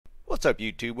What's up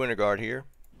YouTube, WinterGuard here.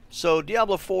 So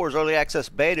Diablo 4's early access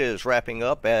beta is wrapping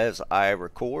up as I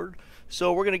record.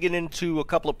 So we're going to get into a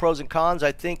couple of pros and cons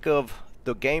I think of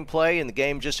the gameplay and the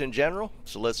game just in general.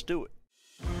 So let's do it.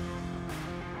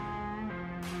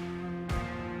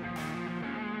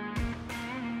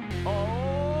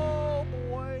 Oh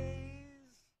boys.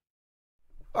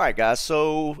 Alright guys,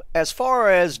 so as far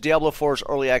as Diablo 4's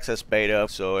early access beta,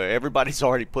 so everybody's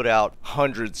already put out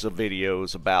hundreds of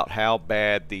videos about how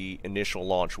bad the initial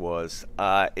launch was.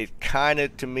 It kind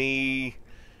of, to me,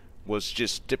 was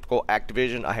just typical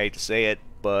Activision. I hate to say it,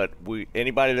 but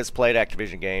anybody that's played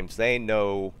Activision games, they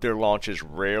know their launches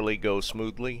rarely go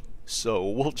smoothly. So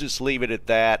we'll just leave it at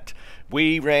that.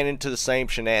 We ran into the same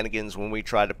shenanigans when we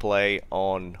tried to play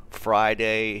on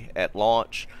Friday at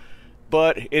launch.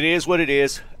 But it is what it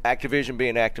is, Activision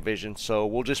being Activision, so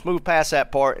we'll just move past that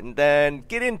part and then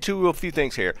get into a few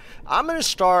things here. I'm going to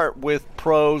start with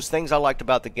pros, things I liked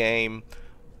about the game,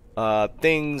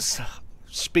 things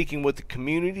speaking with the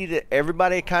community that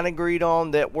everybody kind of agreed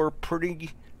on that were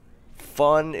pretty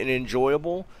fun and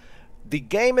enjoyable. The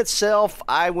game itself,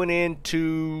 I went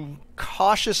into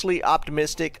cautiously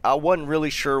optimistic. I wasn't really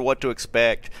sure what to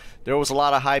expect. There was a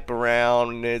lot of hype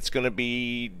around. It's going to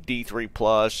be D3+,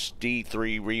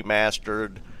 D3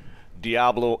 remastered,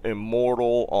 Diablo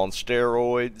Immortal on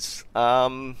steroids.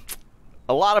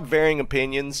 A lot of varying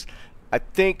opinions. I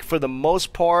think for the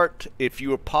most part, if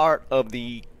you are part of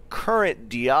the current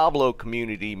Diablo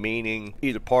community, meaning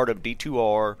either part of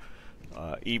D2R,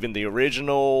 even the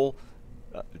original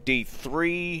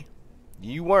D3,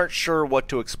 you weren't sure what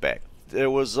to expect. There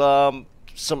was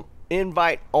some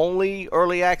invite-only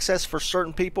early access for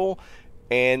certain people,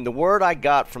 and the word I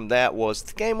got from that was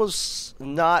the game was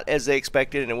not as they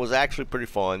expected, and it was actually pretty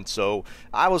fun. So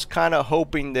I was kind of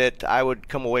hoping that I would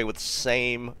come away with the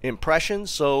same impression.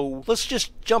 So let's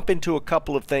just jump into a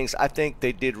couple of things I think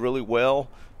they did really well.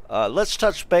 Let's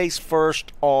touch base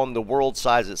first on the world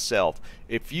size itself.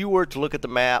 If you were to look at the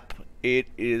map, it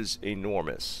is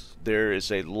enormous. There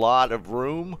is a lot of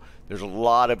room. There's a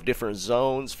lot of different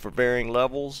zones for varying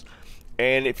levels.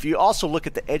 And if you also look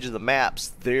at the edge of the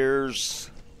maps,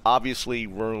 there's obviously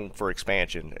room for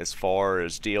expansion as far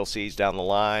as DLCs down the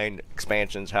line,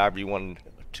 expansions, however you want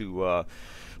to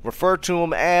refer to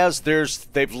them as.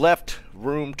 They've left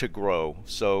room to grow.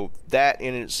 So that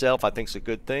in itself I think is a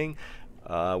good thing.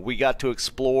 We got to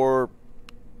explore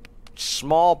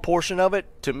small portion of it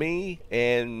to me,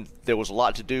 and there was a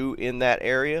lot to do in that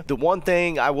area. The one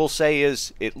thing I will say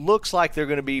is it looks like they're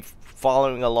going to be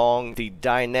following along the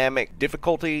dynamic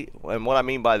difficulty, and what I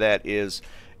mean by that is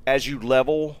as you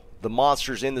level, the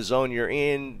monsters in the zone you're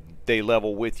in, they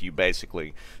level with you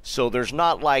basically. So there's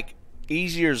not like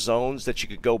easier zones that you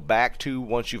could go back to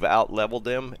once you've out leveled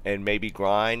them and maybe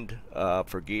grind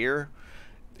for gear.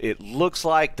 It looks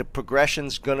like the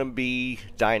progression's going to be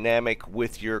dynamic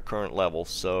with your current level,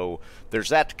 so there's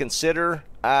that to consider.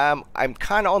 I'm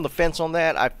kind of on the fence on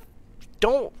that. I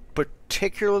don't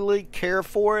particularly care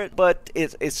for it, but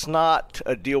it's not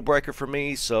a deal breaker for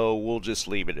me, so we'll just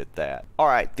leave it at that.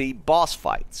 Alright, the boss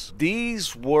fights.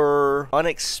 These were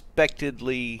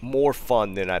unexpectedly more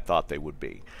fun than I thought they would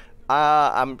be.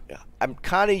 I'm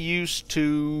kind of used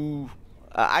to...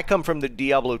 I come from the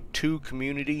Diablo 2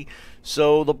 community,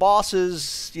 so the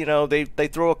bosses, you know, they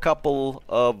throw a couple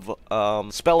of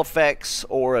spell effects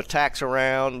or attacks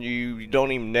around. You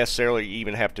don't even necessarily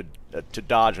even have to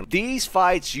dodge them. These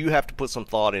fights you have to put some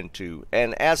thought into,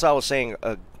 and as I was saying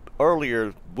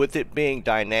earlier, with it being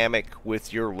dynamic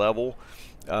with your level,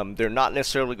 they're not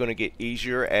necessarily going to get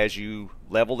easier as you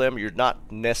level them. You're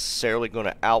not necessarily going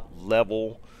to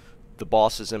out-level the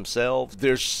bosses themselves.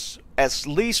 There's, at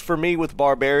least for me with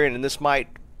Barbarian, and this might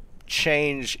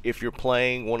change if you're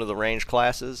playing one of the range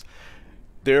classes,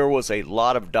 there was a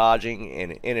lot of dodging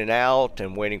and in and out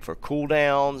and waiting for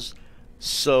cooldowns.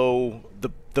 So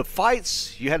the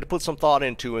fights you had to put some thought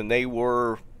into, and they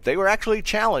were actually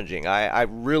challenging. I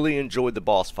really enjoyed the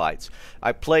boss fights.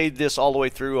 I played this all the way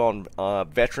through on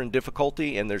veteran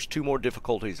difficulty, and there's 2 more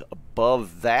difficulties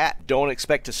above that. Don't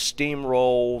expect to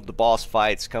steamroll the boss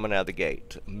fights coming out of the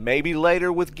gate. Maybe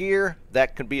later with gear,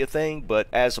 that could be a thing, but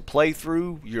as a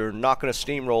playthrough, you're not going to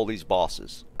steamroll these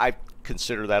bosses. I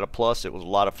consider that a plus. It was a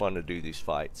lot of fun to do these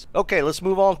fights. Okay, let's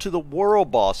move on to the world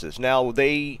bosses. Now,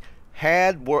 they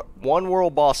had one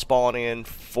world boss spawn in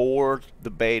for the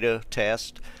beta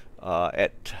test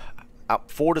at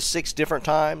 4 to 6 different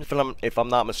times, if I'm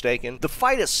not mistaken. The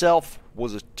fight itself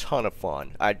was a ton of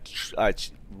fun. I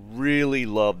really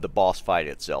loved the boss fight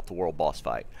itself, the world boss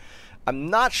fight. I'm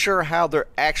not sure how they're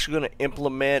actually going to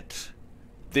implement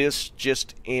this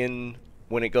just in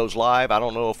when it goes live. I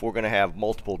don't know if we're going to have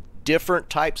multiple different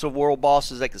types of world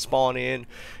bosses that can spawn in,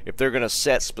 if they're going to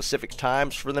set specific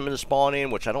times for them to spawn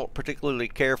in, which I don't particularly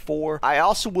care for. I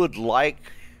also would like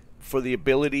for the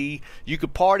ability, you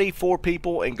could party 4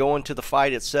 people and go into the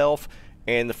fight itself,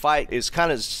 and the fight is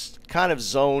kind of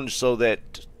zoned so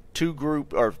that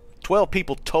 12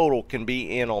 people total can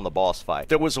be in on the boss fight.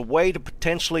 There was a way to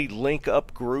potentially link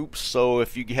up groups, so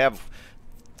if you have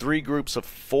 3 groups of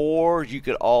 4, you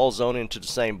could all zone into the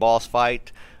same boss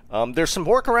fight. There's some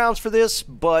workarounds for this,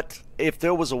 but if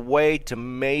there was a way to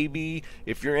maybe,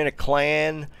 if you're in a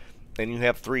clan and you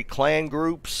have 3 clan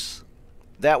groups,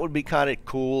 that would be kind of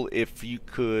cool if you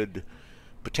could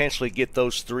potentially get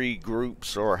those 3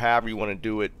 groups, or however you want to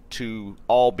do it, to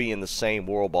all be in the same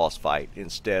world boss fight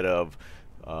instead of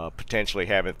potentially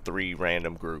having 3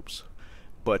 random groups.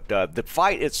 But the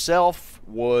fight itself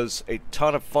was a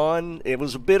ton of fun. It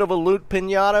was a bit of a loot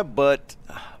pinata, but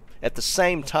at the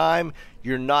same time,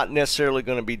 you're not necessarily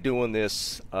going to be doing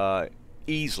this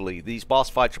easily. These boss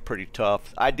fights are pretty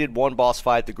tough. I did one boss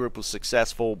fight, the group was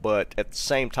successful, but at the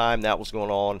same time that was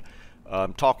going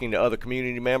on, talking to other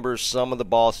community members, some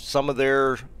of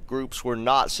their groups were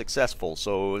not successful,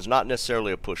 so it was not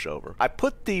necessarily a pushover. I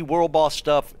put the world boss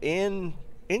stuff in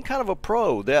kind of a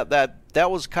pro.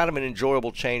 That was kind of an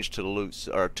enjoyable change to the loot,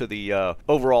 or to the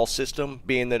overall system,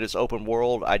 being that it's open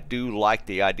world. I do like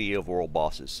the idea of world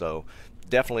bosses, so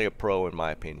definitely a pro in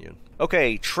my opinion.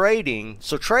 Okay, trading.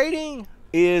 So trading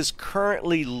is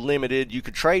currently limited. You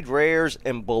could trade rares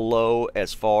and below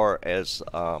as far as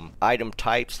item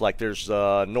types. Like there's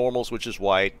normals, which is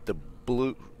white. The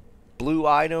blue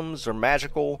items are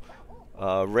magical.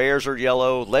 Rares are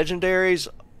yellow. Legendaries,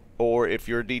 or if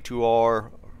you're a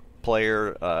D2R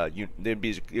player, they'd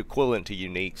be equivalent to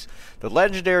uniques. The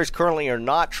legendaries currently are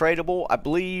not tradable. I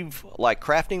believe like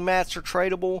crafting mats are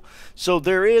tradable, so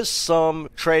there is some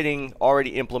trading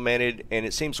already implemented and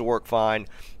it seems to work fine.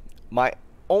 My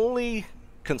only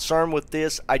concern with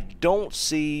this, I don't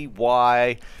see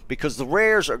why, because the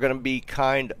rares are going to be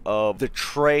kind of the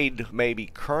trade maybe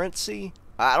currency.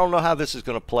 I don't know how this is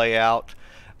going to play out.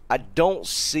 I don't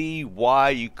see why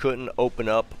you couldn't open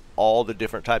up all the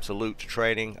different types of loot to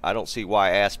trading. I don't see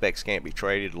why aspects can't be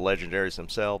traded, the legendaries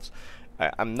themselves.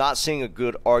 I'm not seeing a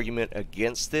good argument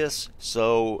against this,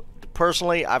 so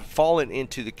personally I've fallen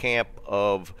into the camp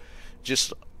of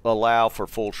just allow for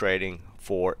full trading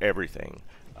for everything.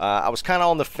 I was kind of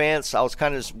on the fence. I was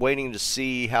kind of just waiting to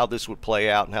see how this would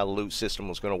play out and how the loot system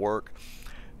was going to work,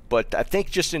 but I think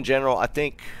just in general, I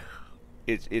think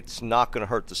it's not going to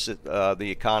hurt the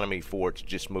economy for it to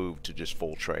just move to just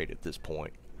full trade at this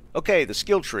point. Okay, the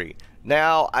skill tree.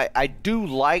 Now, I do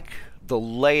like the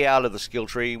layout of the skill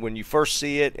tree when you first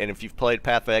see it, and if you've played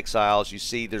Path of Exiles, you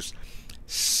see there's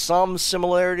some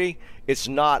similarity. It's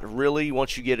not really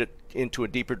once you get it into a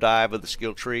deeper dive of the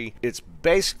skill tree. It's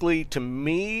basically, to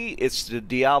me, it's the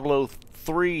Diablo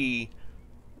 3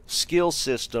 skill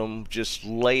system just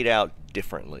laid out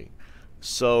differently.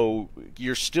 So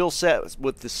you're still set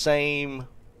with the same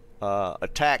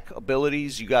attack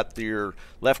abilities. You got your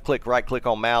left click, right click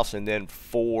on mouse, and then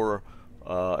 4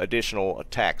 additional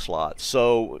attack slots.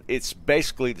 So it's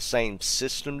basically the same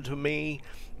system to me.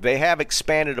 They have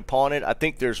expanded upon it. I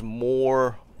think there's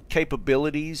more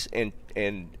capabilities and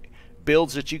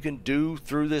builds that you can do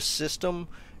through this system,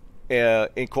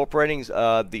 incorporating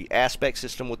the aspect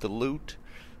system with the loot.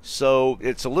 So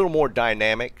it's a little more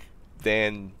dynamic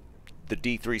than the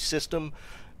D3 system.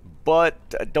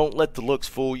 But don't let the looks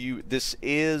fool you. This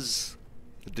is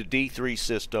the D3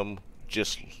 system,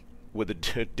 just with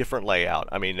a different layout.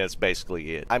 I mean, that's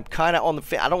basically it. I'm kind of on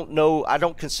the I don't know. I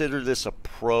don't consider this a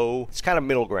pro. It's kind of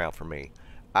middle ground for me.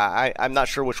 I'm not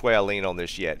sure which way I lean on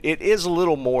this yet. It is a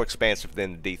little more expansive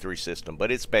than the D3 system,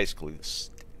 but it's basically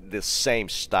the same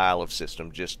style of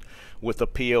system, just with a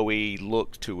PoE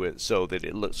look to it, so that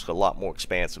it looks a lot more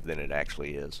expansive than it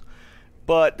actually is.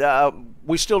 But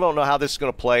we still don't know how this is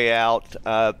going to play out.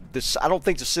 I don't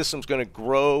think the system's going to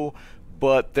grow,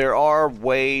 but there are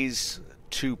ways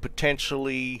to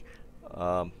potentially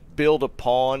build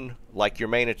upon like your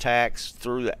main attacks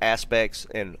through the aspects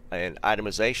and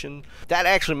itemization. That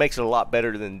actually makes it a lot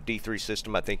better than the D3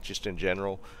 system, I think, just in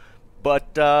general.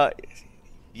 But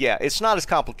yeah, it's not as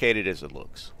complicated as it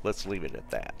looks. Let's leave it at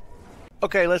that.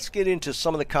 Okay, let's get into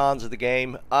some of the cons of the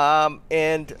game.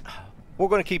 And we're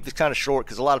going to keep this kind of short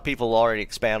because a lot of people already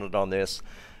expounded on this.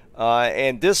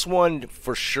 And this one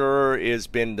for sure has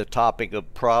been the topic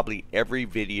of probably every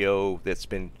video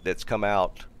that's come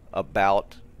out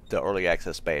about the early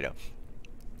access beta.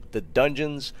 The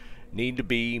dungeons need to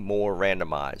be more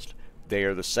randomized. They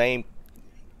are the same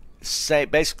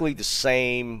basically the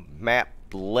same map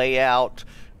layout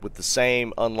with the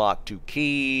same unlock 2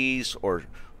 keys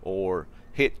or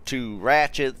hit 2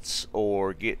 ratchets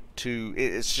or get 2.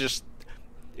 It's just,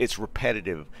 it's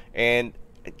repetitive, and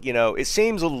you know, it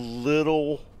seems a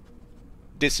little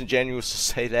disingenuous to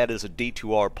say that as a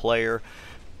D2R player,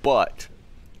 but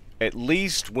at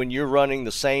least when you're running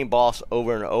the same boss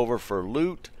over and over for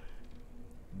loot,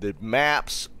 the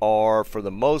maps are for the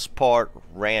most part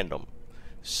random.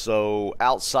 So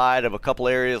outside of a couple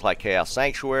areas like Chaos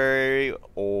Sanctuary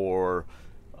or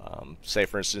say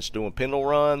for instance doing Pendle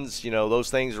runs, you know, those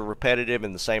things are repetitive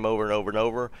and the same over and over and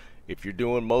over. If you're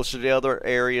doing most of the other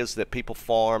areas that people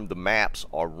farm, the maps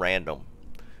are random.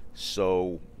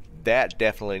 So that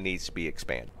definitely needs to be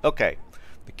expanded. Okay,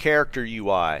 the character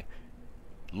UI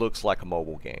looks like a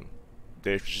mobile game.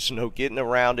 There's just no getting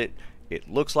around it. It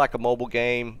looks like a mobile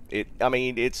game. I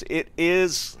mean, it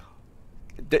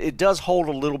does hold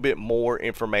a little bit more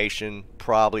information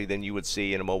probably than you would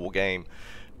see in a mobile game,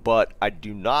 but I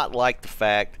do not like the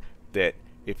fact that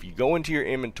if you go into your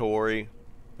inventory,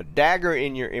 a dagger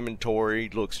in your inventory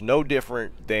looks no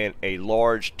different than a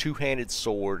large two-handed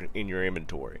sword in your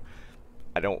inventory.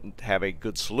 I don't have a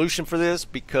good solution for this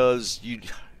because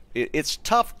it's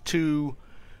tough to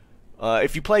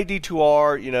if you play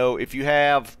D2R, you know, if you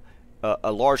have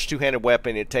a large two-handed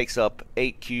weapon, it takes up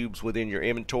 8 cubes within your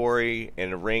inventory,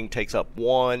 and a ring takes up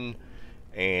 1,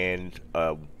 and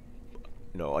you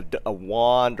know, a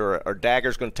wand or a dagger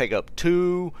is going to take up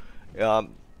 2.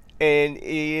 And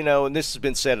you know, and this has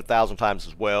been said 1,000 times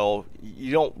as well,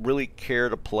 you don't really care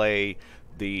to play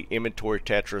the inventory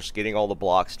Tetris, getting all the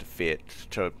blocks to fit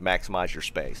to maximize your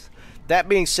space. That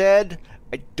being said,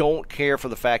 I don't care for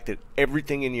the fact that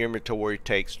everything in your inventory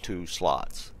takes 2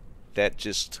 slots. That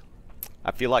just,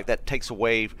 I feel like that takes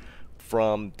away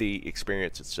from the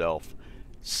experience itself.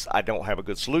 I don't have a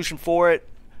good solution for it,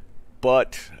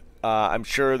 but I'm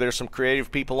sure there's some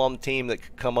creative people on the team that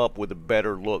could come up with a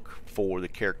better look for the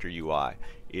character UI.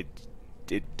 It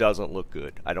doesn't look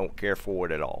good. I don't care for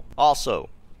it at all. Also,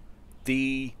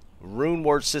 the rune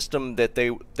word system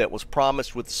that was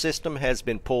promised with the system has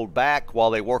been pulled back while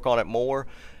they work on it more.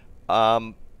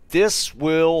 This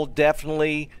will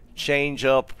definitely change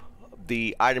up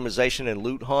the itemization and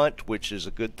loot hunt, which is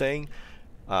a good thing.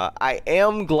 I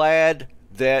am glad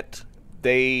that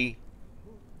they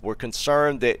were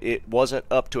concerned that it wasn't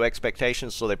up to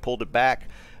expectations, so they pulled it back.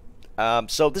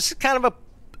 So this is kind of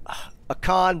a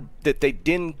con that they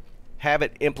didn't have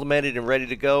it implemented and ready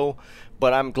to go,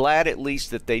 but I'm glad at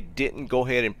least that they didn't go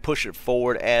ahead and push it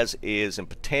forward as is and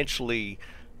potentially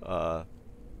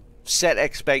set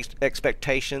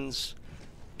expectations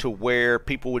to where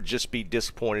people would just be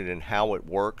disappointed in how it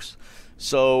works.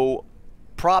 So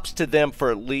props to them for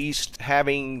at least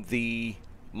having the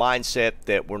mindset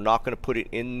that we're not going to put it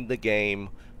in the game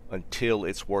until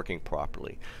it's working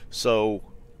properly. So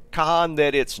con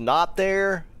that it's not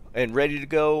there and ready to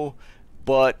go,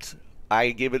 but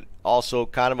I give it also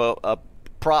kind of a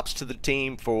props to the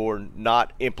team for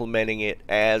not implementing it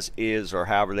as is or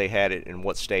however they had it and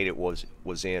what state it was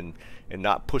in, and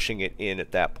not pushing it in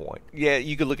at that point. Yeah,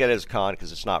 you could look at it as a con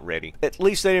because it's not ready. At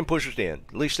least they didn't push it in.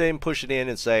 At least they didn't push it in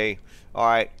and say, all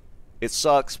right, it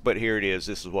sucks, but here it is.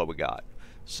 This is what we got.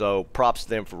 So props to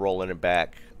them for rolling it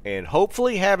back and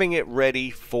hopefully having it ready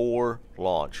for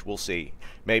launch. We'll see.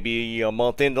 Maybe a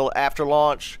month into after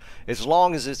launch, as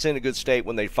long as it's in a good state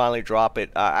when they finally drop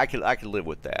it, I could live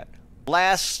with that.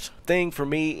 Last thing for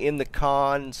me in the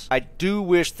cons, I do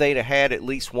wish they'd have had at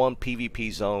least one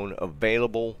PvP zone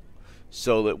available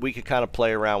so that we could kind of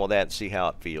play around with that and see how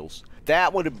it feels.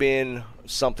 That would have been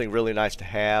something really nice to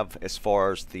have as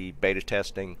far as the beta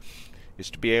testing, is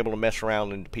to be able to mess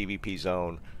around in the PvP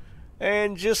zone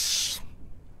and just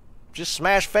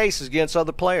smash faces against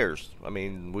other players. I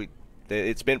mean,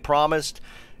 it's been promised.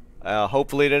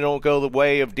 Hopefully they don't go the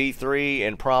way of D3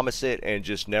 and promise it and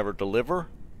just never deliver.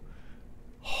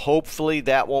 Hopefully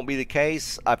that won't be the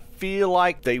case. I feel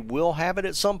like they will have it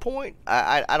at some point.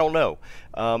 I don't know.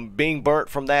 Being burnt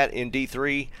from that in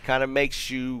D3 kind of makes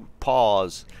you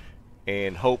pause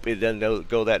and hope it doesn't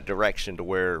go that direction to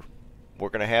where we're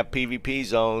going to have PvP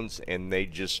zones and they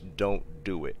just don't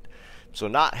do it. So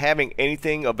not having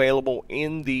anything available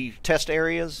in the test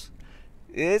areas,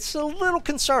 it's a little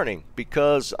concerning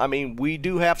because, I mean, we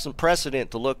do have some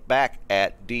precedent to look back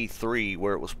at D3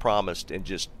 where it was promised and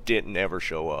just didn't ever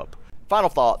show up. Final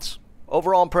thoughts.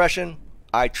 Overall impression,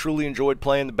 I truly enjoyed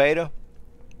playing the beta.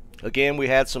 Again, we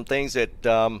had some things that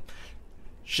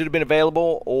should have been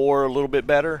available or a little bit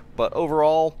better, but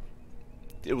overall,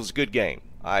 it was a good game.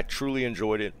 I truly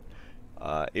enjoyed it.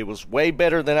 It was way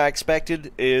better than I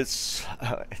expected.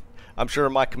 I'm I'm sure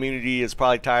my community is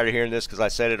probably tired of hearing this because I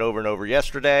said it over and over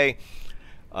yesterday.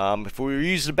 If we were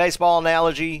using a baseball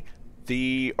analogy,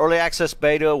 the early access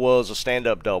beta was a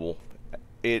stand-up double.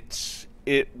 It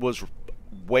was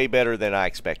way better than I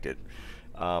expected.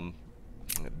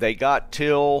 They got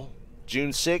till June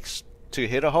 6th to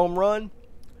hit a home run,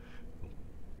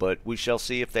 but we shall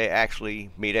see if they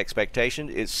actually meet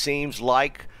expectations. It seems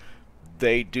like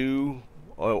they do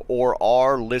or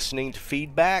are listening to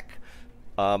feedback,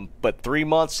 but 3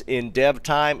 months in dev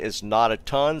time is not a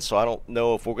ton, so I don't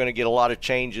know if we're going to get a lot of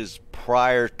changes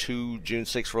prior to June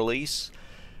 6th release.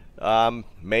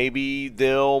 Maybe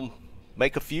they'll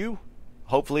make a few.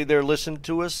 Hopefully they're listening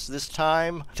to us this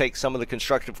time. Take some of the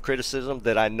constructive criticism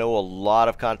that I know a lot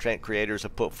of content creators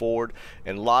have put forward,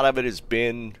 and a lot of it has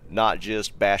been not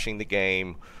just bashing the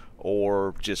game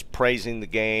or just praising the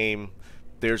game.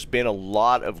 There's been a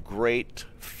lot of great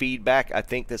feedback, I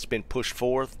think, that's been pushed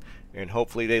forth, and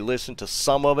hopefully they listen to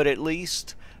some of it at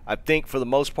least. I think for the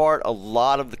most part, a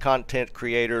lot of the content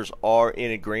creators are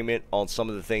in agreement on some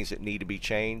of the things that need to be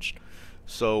changed.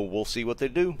 So we'll see what they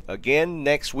do. Again,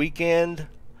 next weekend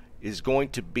is going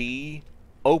to be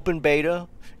open beta.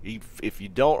 If you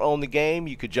don't own the game,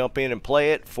 you could jump in and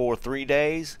play it for 3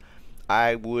 days.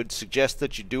 I would suggest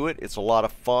that you do it. It's a lot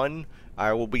of fun.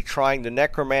 I will be trying the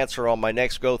Necromancer on my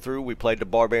next go through. We played the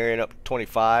Barbarian up to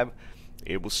 25.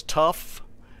 It was tough.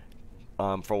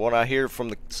 From what I hear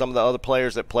from some of the other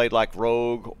players that played like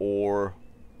Rogue or,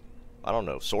 I don't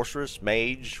know, Sorceress,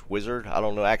 Mage, Wizard, I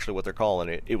don't know actually what they're calling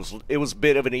it. It was a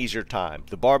bit of an easier time.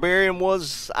 The Barbarian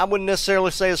was, I wouldn't necessarily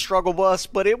say a struggle bus,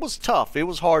 but it was tough. It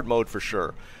was hard mode for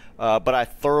sure. But I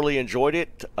thoroughly enjoyed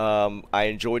it. I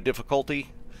enjoyed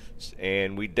difficulty,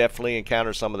 and we definitely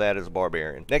encountered some of that as a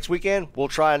Barbarian. Next weekend, we'll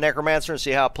try a Necromancer and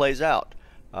see how it plays out.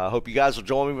 I hope you guys will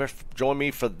join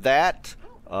me for that.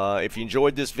 If you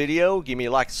enjoyed this video, give me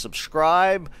a like and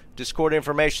subscribe. Discord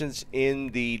information's in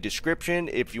the description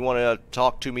if you want to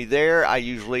talk to me there. I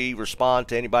usually respond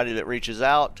to anybody that reaches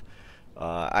out.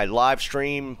 I live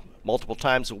stream multiple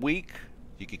times a week.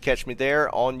 You can catch me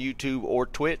there on YouTube or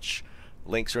Twitch.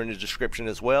 Links are in the description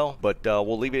as well. But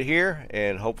we'll leave it here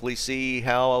and hopefully see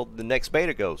how the next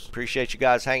beta goes. Appreciate you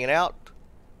guys hanging out.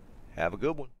 Have a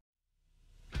good one.